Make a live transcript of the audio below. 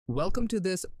Welcome to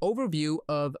this overview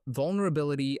of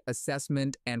vulnerability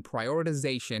assessment and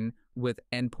prioritization with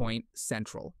Endpoint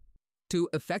Central. To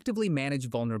effectively manage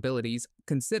vulnerabilities,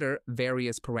 consider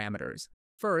various parameters.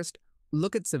 First,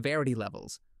 look at severity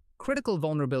levels. Critical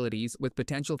vulnerabilities with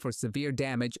potential for severe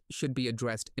damage should be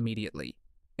addressed immediately.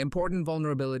 Important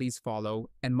vulnerabilities follow,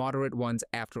 and moderate ones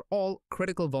after all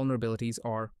critical vulnerabilities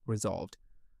are resolved.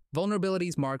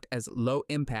 Vulnerabilities marked as low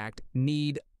impact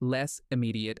need less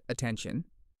immediate attention.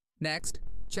 Next,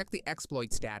 check the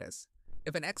exploit status.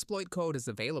 If an exploit code is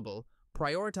available,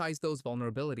 prioritize those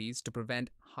vulnerabilities to prevent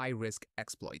high-risk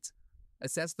exploits.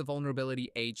 Assess the vulnerability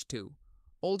age too.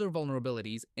 Older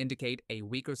vulnerabilities indicate a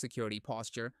weaker security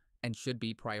posture and should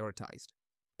be prioritized.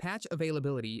 Patch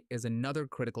availability is another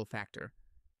critical factor.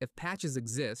 If patches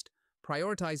exist,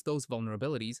 prioritize those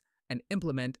vulnerabilities and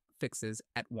implement fixes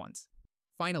at once.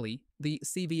 Finally, the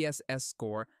CVSS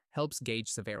score helps gauge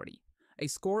severity. A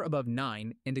score above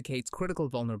 9 indicates critical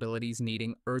vulnerabilities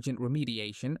needing urgent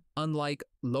remediation, unlike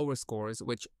lower scores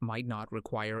which might not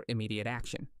require immediate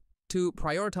action. To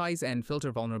prioritize and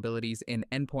filter vulnerabilities in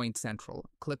Endpoint Central,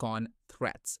 click on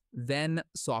Threats, then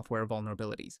Software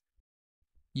Vulnerabilities.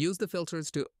 Use the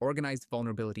filters to organize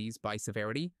vulnerabilities by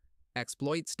severity,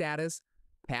 exploit status,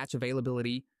 patch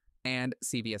availability, and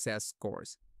CVSS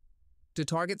scores. To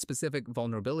target specific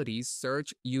vulnerabilities,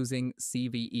 search using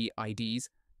CVE IDs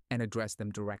and address them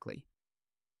directly.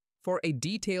 For a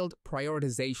detailed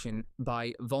prioritization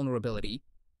by vulnerability,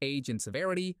 age and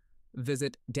severity,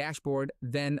 visit Dashboard,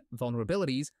 then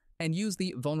Vulnerabilities, and use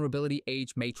the Vulnerability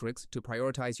Age Matrix to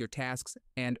prioritize your tasks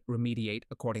and remediate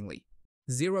accordingly.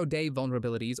 Zero-day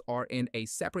vulnerabilities are in a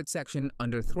separate section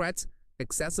under Threats,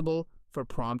 accessible for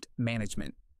prompt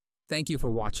management. Thank you for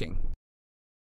watching.